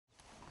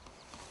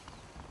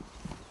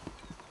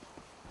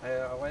I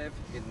arrived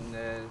in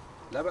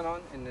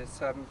Lebanon in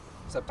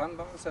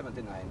September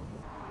 '79.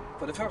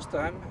 For the first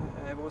time,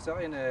 I was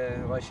there in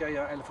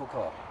Rashaya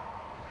al-Fukar,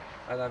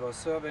 and I was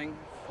serving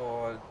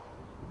for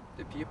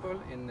the people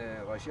in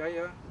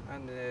Rashaya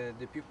and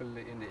the people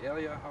in the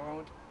area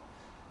around,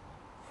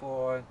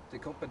 for the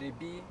company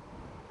B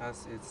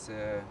as its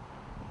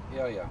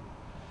area.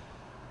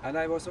 And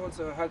I was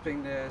also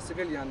helping the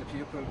civilian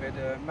people with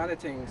many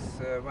things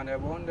when I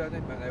wounded,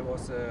 when I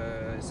was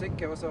sick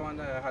or so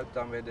on. I helped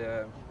them with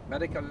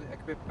medical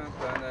equipment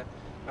and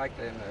make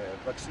them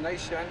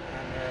vaccination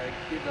and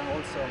give them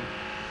also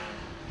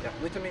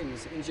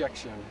vitamins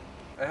injection.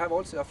 I have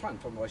also a friend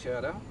from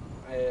Russia.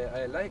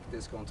 I like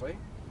this country.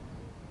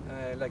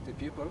 I like the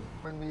people.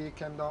 When we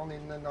came down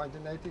in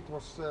 1980, it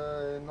was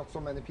not so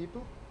many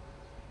people.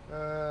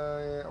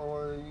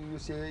 Or you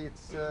see,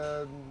 it's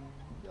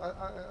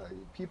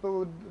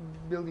people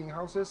building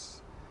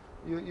houses.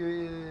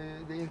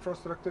 The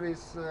infrastructure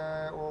is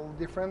all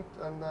different,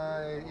 and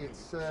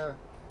it's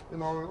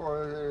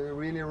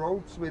really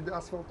roads with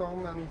asphalt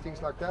on and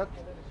things like that.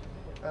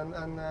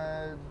 And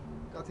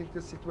I think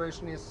the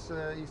situation is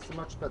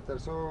much better.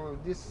 So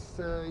this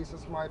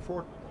is my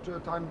fourth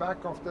time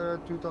back after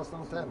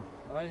 2010.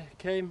 I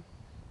came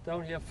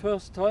down here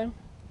first time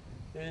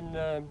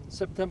in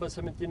September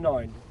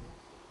 '79.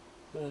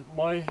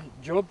 My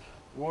job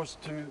was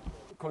to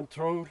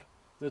control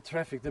the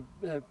traffic,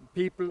 the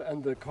people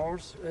and the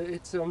cars.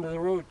 It's on the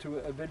road to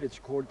a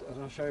village called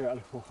Rashaya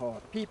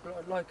al-Fukar. People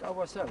like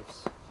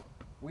ourselves,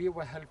 we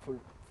were helpful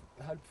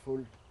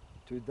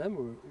to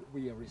them.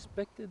 We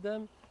respected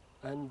them,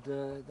 and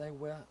they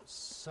were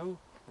so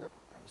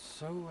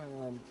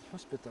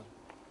hospitable.